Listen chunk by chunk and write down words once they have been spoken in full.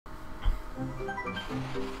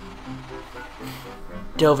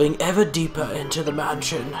Delving ever deeper into the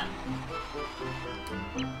mansion.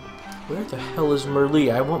 Where the hell is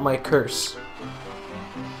Merlee? I want my curse.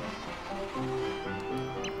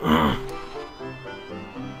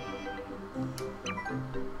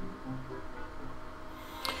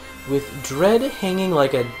 With dread hanging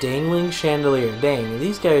like a dangling chandelier. Dang,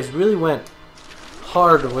 these guys really went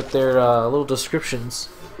hard with their little descriptions.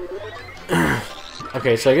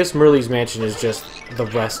 Okay, so I guess Merlee's mansion is just the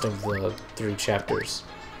rest of the 3 chapters.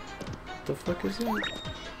 What the fuck is that?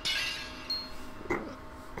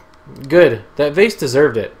 Good. That vase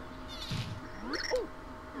deserved it.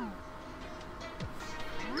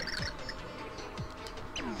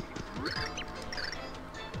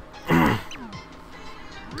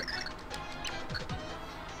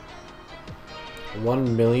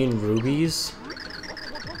 $1,000,000 rubies?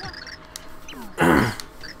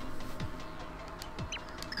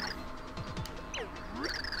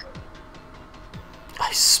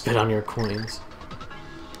 I spit on your coins.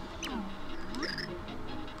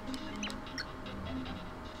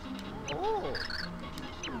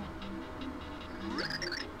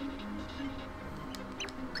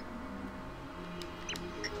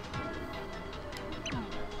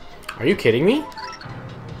 Are you kidding me?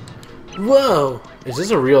 Whoa! Is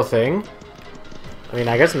this a real thing? I mean,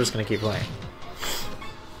 I guess I'm just gonna keep playing.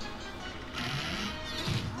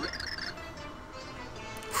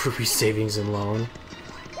 Ruby savings and loan.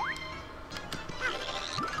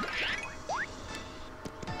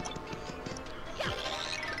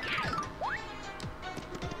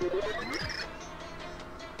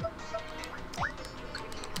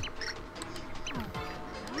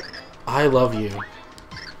 I love you.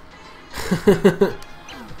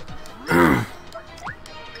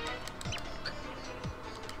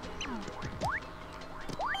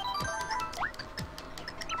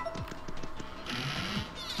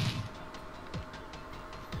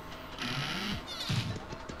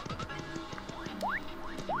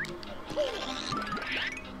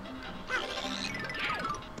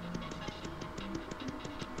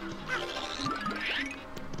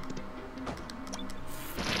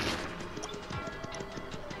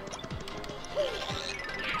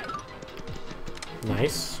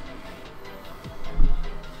 Nice.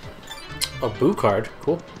 A boo card.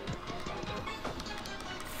 Cool.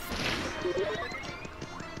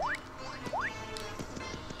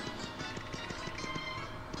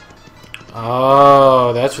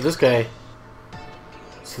 Oh, that's for this guy.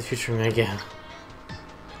 See the future me again.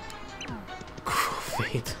 Cruel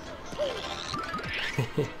fate.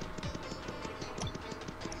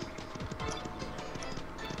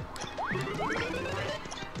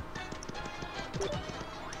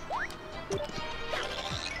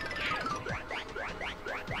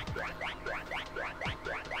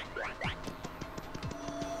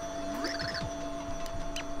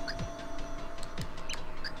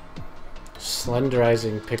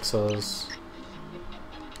 Slenderizing Pixls.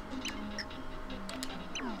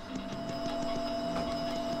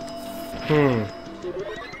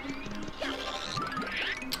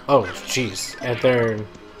 Oh, jeez. At their...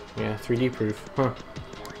 yeah, 3D proof. Huh.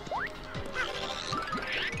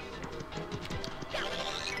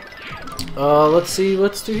 Let's see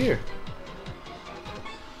what's to here.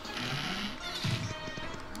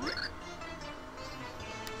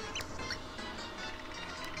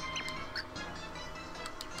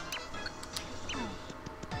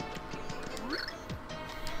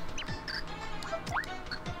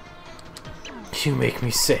 You make me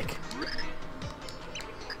sick.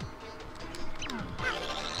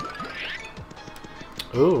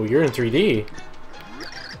 Ooh, you're in 3D.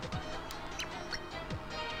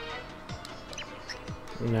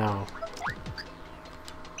 No.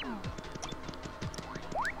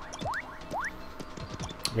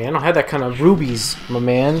 Man, I don't have that kind of rubies, my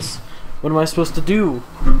mans. What am I supposed to do?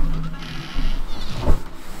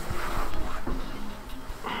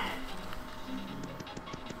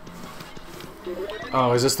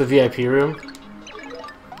 Oh, is this the VIP room?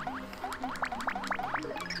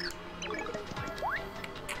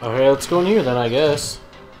 Okay, let's go in here then, I guess.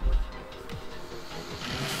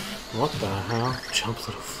 What the hell? Jump,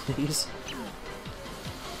 little fleas.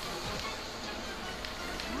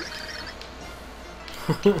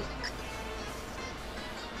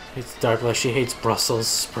 Hates dark light. She hates Brussels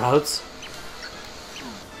sprouts.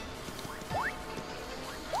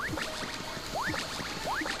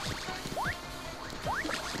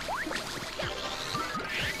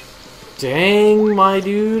 Dang, my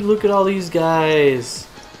dude, look at all these guys.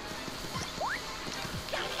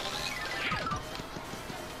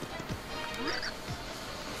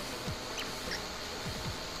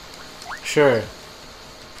 Sure.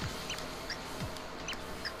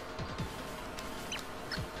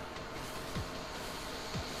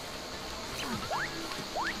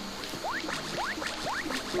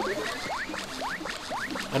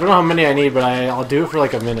 I don't know how many I need, but I'll do it for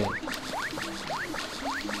like a minute.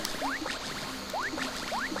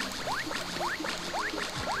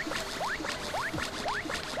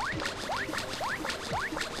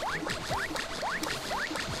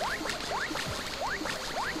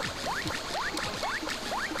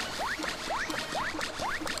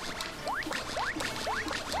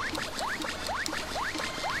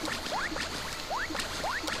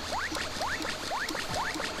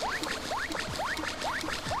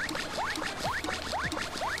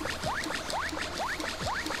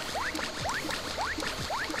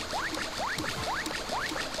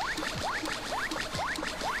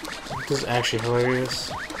 This is actually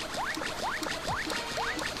hilarious.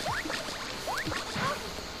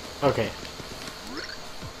 Okay.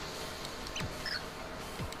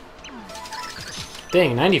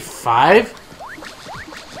 Dang, 95?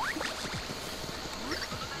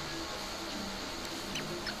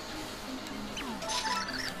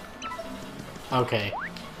 Okay.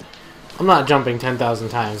 I'm not jumping 10,000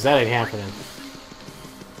 times. That ain't happening.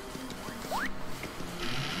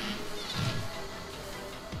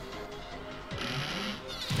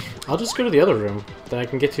 I'll just go to the other room that I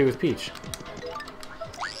can get to with Peach.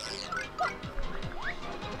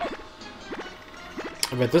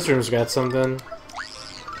 I bet this room's got something.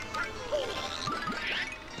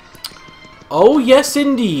 Oh, yes,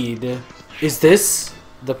 indeed. Is this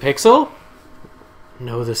the Pixl?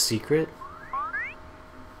 Know the secret?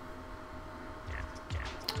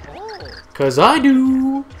 'Cause I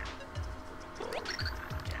do.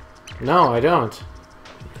 No, I don't.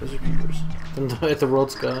 Those are peepers. At the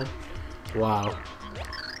world's gone. Wow.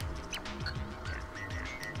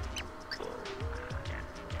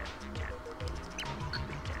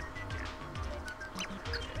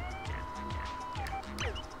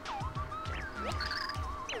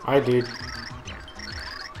 Alright, dude.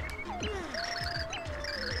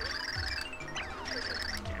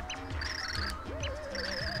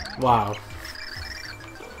 Wow.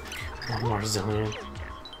 One more zillion.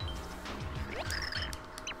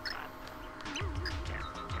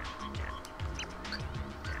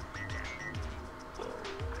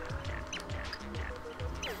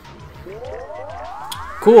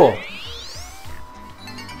 Cool.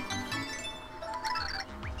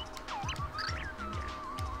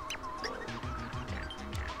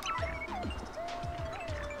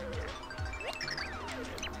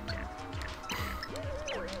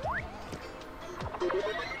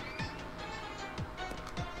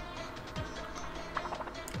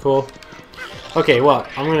 Cool. Okay, well,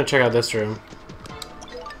 I'm gonna check out this room.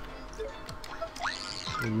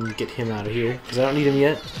 And get him out of here, because I don't need him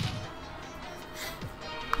yet.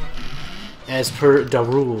 As per the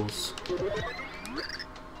rules.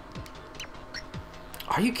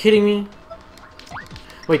 Are you kidding me?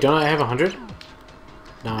 Wait, don't I have 100?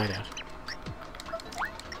 No, I don't.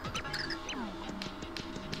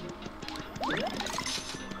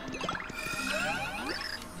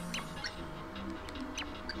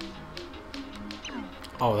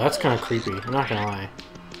 Oh, that's kind of creepy. I'm not gonna lie.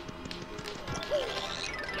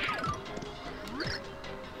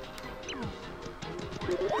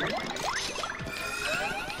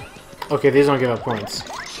 Okay, these don't give up points.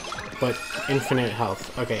 But infinite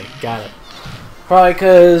health. Okay, got it. Probably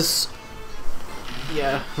because...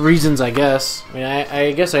 yeah, reasons, I guess. I mean,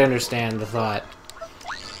 I guess I understand the thought.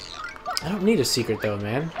 I don't need a secret, though,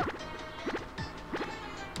 man.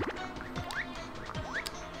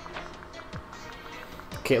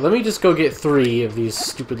 Okay, let me just go get 3 of these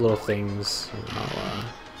stupid little things.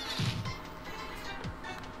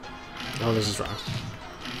 Oh, this is wrong.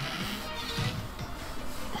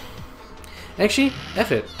 Actually,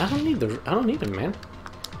 F it. I don't need them, man.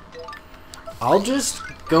 I'll just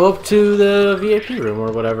go up to the VIP room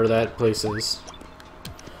or whatever that place is.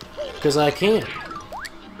 Because I can.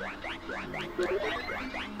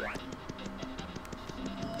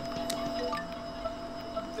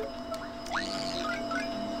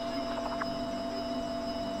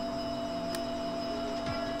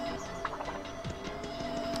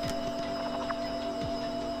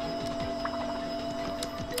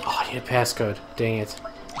 Oh, I need a passcode. Dang it.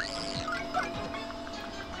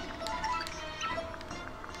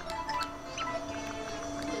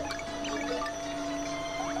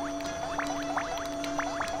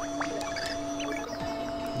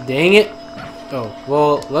 Dang it! Oh,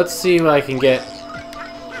 well, let's see what I can get.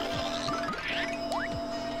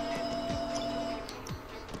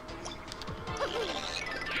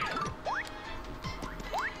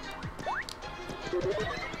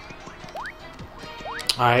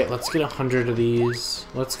 Alright, let's get 100 of these.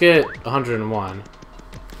 Let's get 101.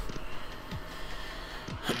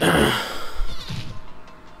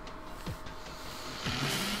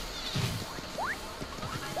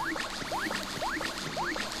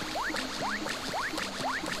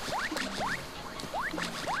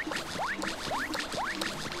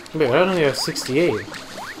 Wait, why don't I have 68?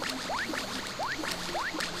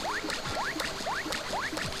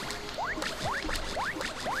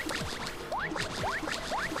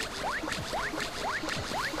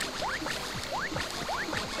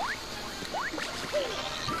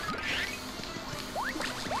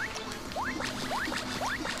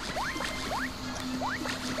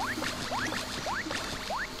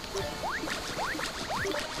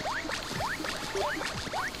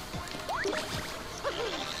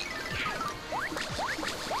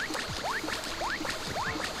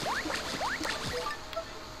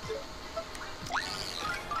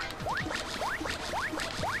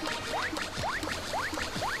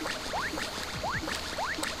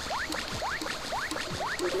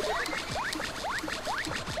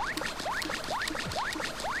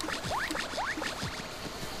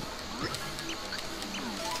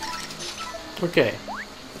 Okay.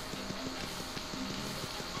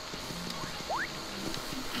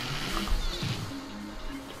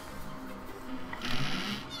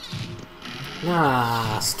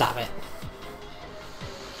 Ah, stop it.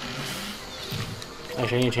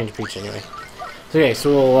 Actually, I need to change peach anyway. Okay,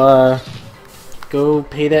 so we'll go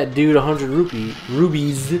pay that dude 100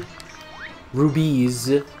 rubies.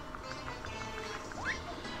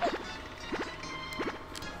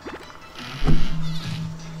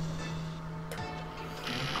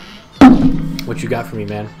 What you got for me,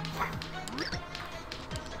 man?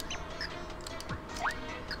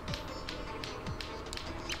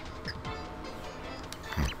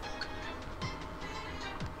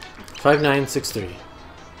 $5963.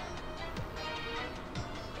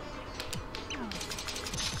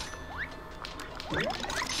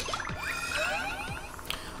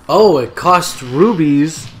 Oh, it costs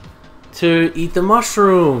rubies to eat the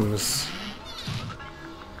mushrooms.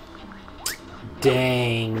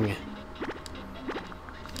 Dang.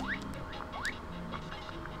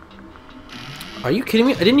 Are you kidding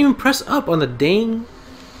me? I didn't even press up on the dang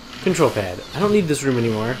control pad. I don't need this room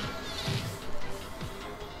anymore.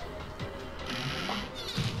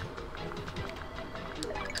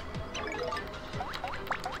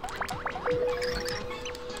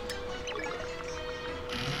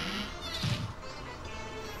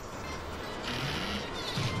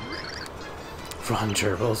 Run,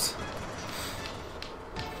 gerbils.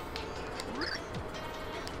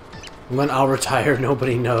 When I'll retire,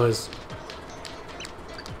 nobody knows.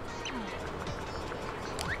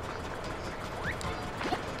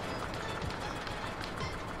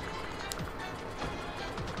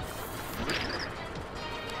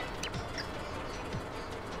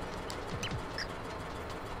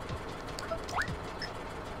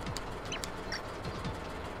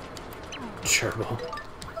 Gerbil.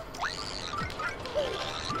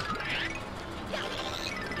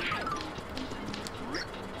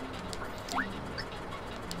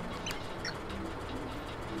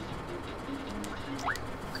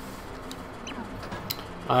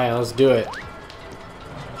 Alright, let's do it.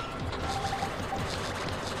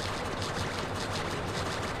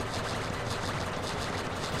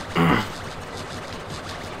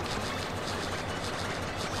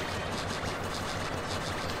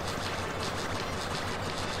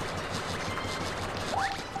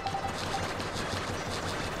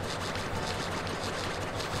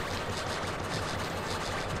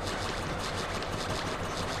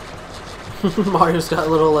 Mario's got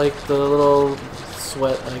little, like, the little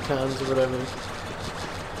sweat icons or whatever.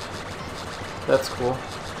 That's cool.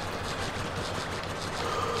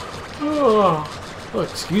 Oh,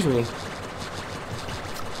 excuse me.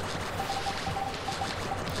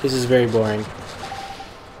 This is very boring.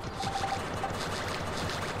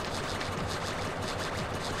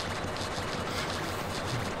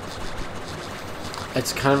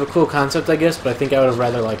 It's kind of a cool concept, I guess, but I think I would have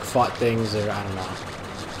rather, like, fought things or, I don't know,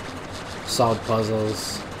 solved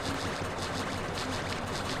puzzles.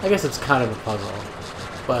 I guess it's kind of a puzzle,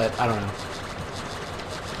 but I don't know.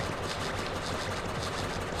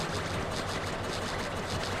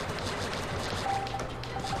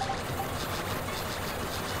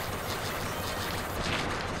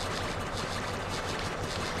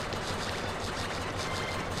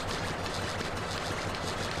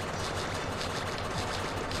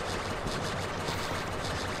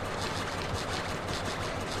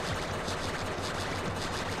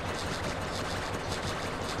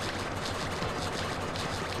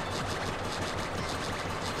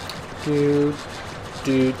 Do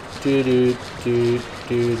do do do do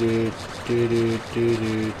do do do do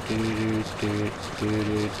do do do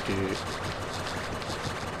do do.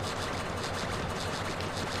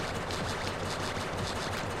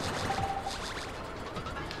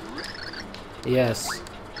 Yes.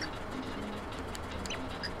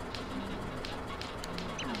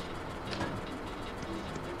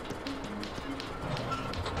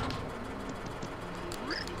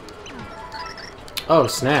 Oh,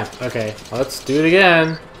 snap. Okay, let's do it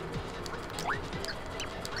again.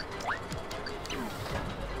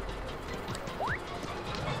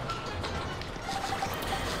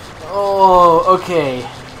 Oh, okay.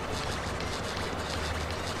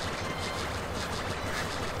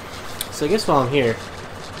 So I guess while I'm here,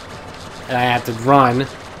 and I have to run,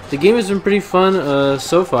 the game has been pretty fun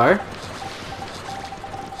so far.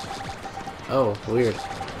 Oh, weird.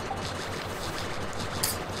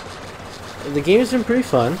 The game has been pretty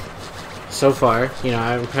fun so far. You know,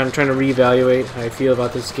 I'm kind of trying to reevaluate how I feel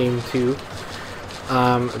about this game too.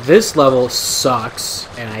 This level sucks,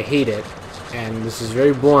 and I hate it. And this is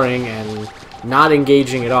very boring and not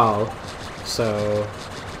engaging at all. So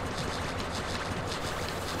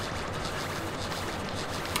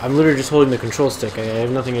I'm literally just holding the control stick. I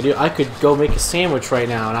have nothing to do. I could go make a sandwich right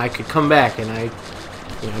now, and I could come back, and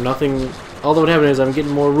you know, nothing. All that would happen is I'm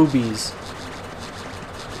getting more rubies.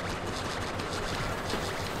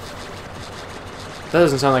 That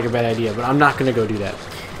doesn't sound like a bad idea, but I'm not going to go do that.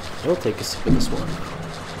 I'll take a sip of this one.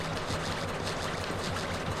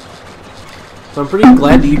 So I'm pretty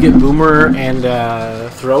glad that you get Boomer and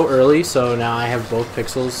Thoreau early, so now I have both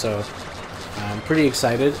Pixls, so I'm pretty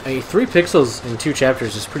excited. I mean, 3 Pixls in 2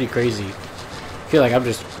 chapters is pretty crazy. I feel like I'm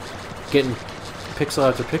just getting Pixl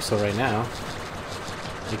after Pixl right now.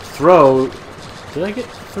 Like, Thoreau... Did I get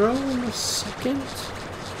Thoreau in the second?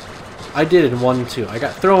 I did in 1, 2. I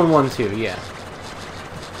got Thoreau in 1, 2, yeah.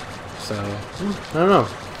 So, I don't know.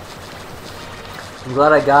 I'm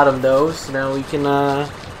glad I got him though, so now we can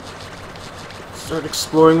start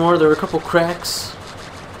exploring more. There were a couple cracks.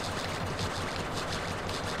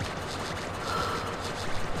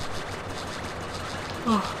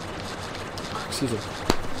 Oh. Excuse me.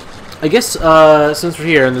 I guess since we're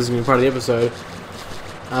here and this is going to be part of the episode,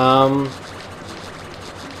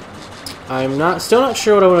 I'm still not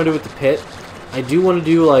sure what I want to do with the pit. I do want to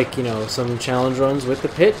do, like, you know, some challenge runs with the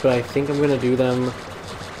pit, but I think I'm going to do them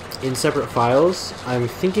in separate files. I'm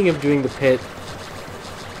thinking of doing the pit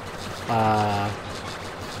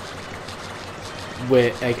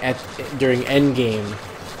during endgame,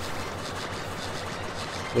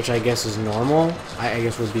 which I guess is normal. I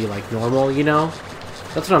guess would be like normal, you know?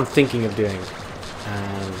 That's what I'm thinking of doing.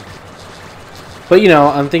 But, you know,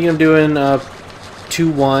 I'm thinking of doing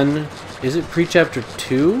 2-1. Is it pre-chapter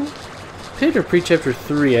 2? Pit or pre-chapter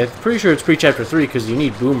 3? I'm pretty sure it's pre-chapter 3 because you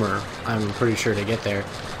need Boomer, I'm pretty sure, to get there.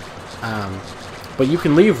 But you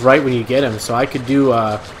can leave right when you get him, so I could do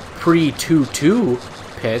a pre-2-2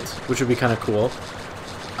 pit, which would be kind of cool.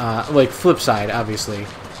 Like flip side, obviously.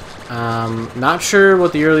 Not sure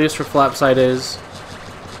what the earliest for flap side is.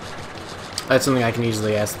 That's something I can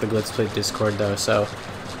easily ask the Glitz Play Discord, though, so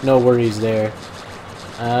no worries there.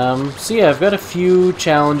 So yeah, I've got a few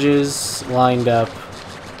challenges lined up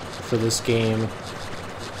for this game.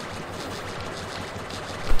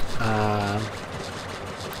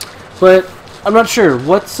 But I'm not sure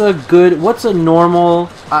what's a normal.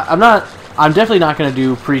 I'm definitely not going to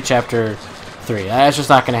do pre-chapter 3. That's just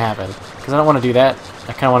not going to happen because I don't want to do that.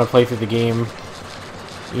 I kind of want to play through the game,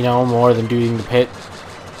 you know, more than doing the pit.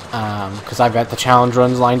 Because I've got the challenge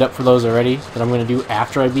runs lined up for those already that I'm going to do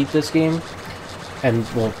after I beat this game and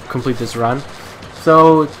we'll complete this run.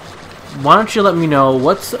 So why don't you let me know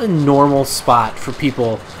what's a normal spot for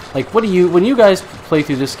people? Like, when you guys play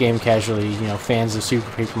through this game casually, you know, fans of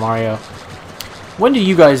Super Paper Mario, when do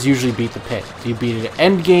you guys usually beat the pit? Do you beat it at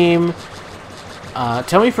end game?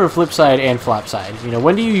 Tell me for flip side and flop side. You know,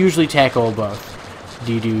 when do you usually tackle both?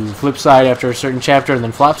 Do you do flip side after a certain chapter and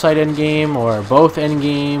then flop side end game, or both end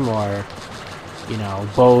game, or, you know,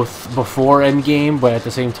 both before end game but at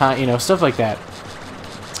the same time? You know, stuff like that.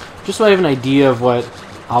 Just so I have an idea of what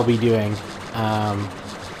I'll be doing.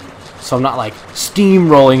 So I'm not like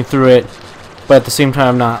steamrolling through it, but at the same time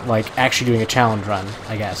I'm not like actually doing a challenge run,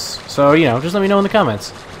 I guess. So, you know, just let me know in the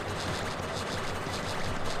comments.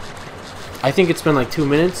 I think it's been like 2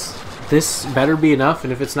 minutes. This better be enough,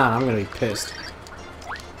 and if it's not, I'm gonna be pissed.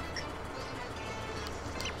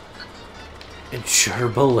 In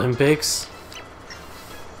Sherb Olympics?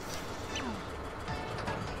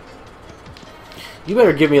 You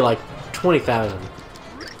better give me like 20,000.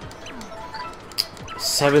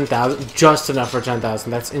 7,000, just enough for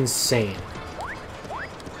 10,000. That's insane.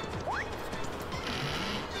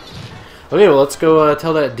 Okay, well, let's go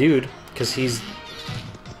tell that dude, because he's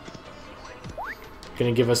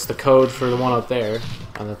gonna give us the code for the one up there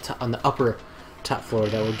on the upper top floor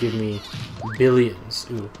that will give me billions.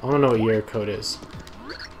 Ooh, I want to know what your code is.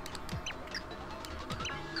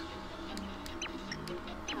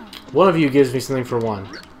 One of you gives me something for one.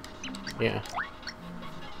 Yeah.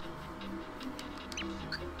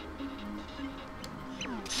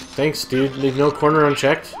 Thanks, dude. Leave no corner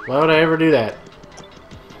unchecked. Why would I ever do that?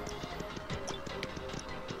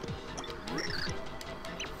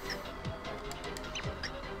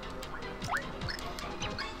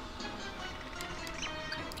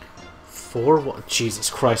 Jesus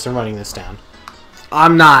Christ, I'm writing this down.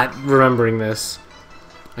 I'm not remembering this.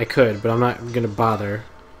 I could, but I'm not gonna bother.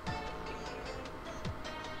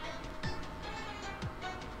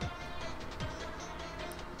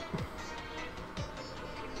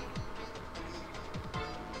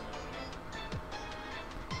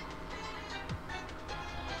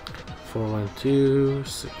 Four 1 2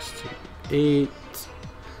 6 2 8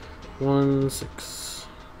 1 6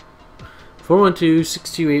 412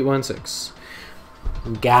 62816.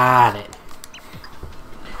 Got it.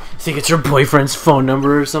 Think it's your boyfriend's phone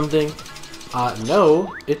number or something?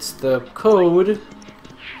 No, it's the code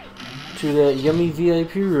to that yummy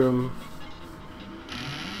VIP room.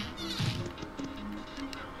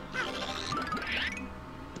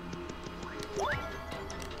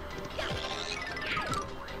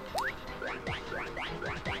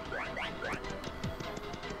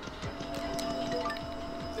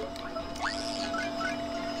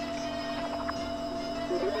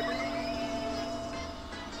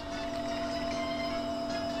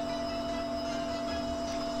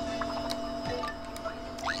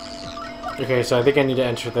 Okay, so I think I need to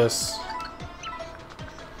enter this.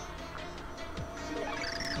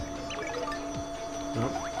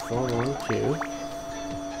 Nope. 412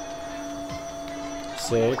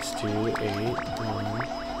 628 1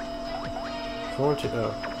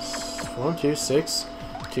 412 412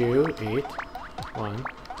 628 1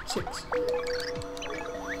 6.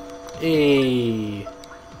 Hey.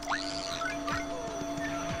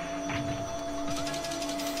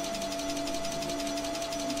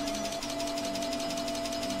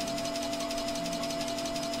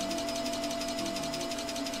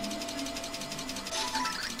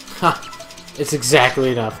 Huh. It's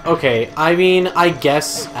exactly enough. Okay, I mean, I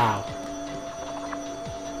guess... Ow.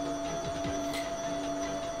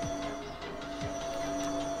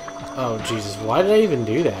 Oh, Jesus. Why did I even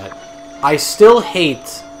do that? I still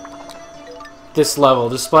hate this level,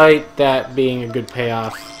 despite that being a good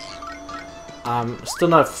payoff. I'm still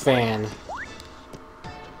not a fan.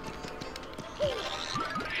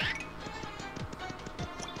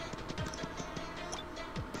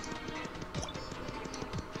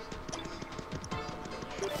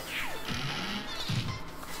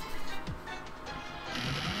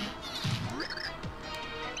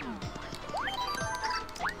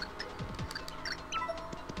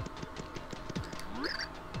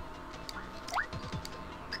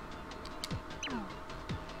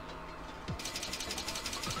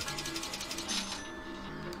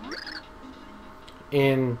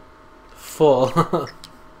 In full.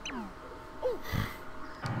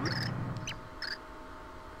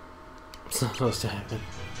 It's not supposed to happen.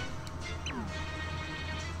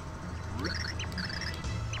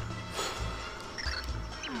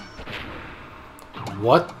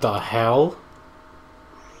 What the hell?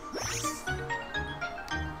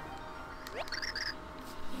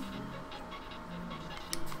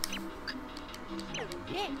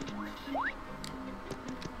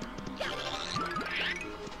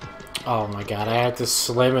 Oh my god, I had to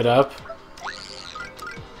slam it up.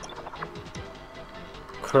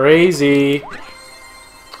 Crazy.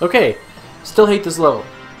 Okay, still hate this level.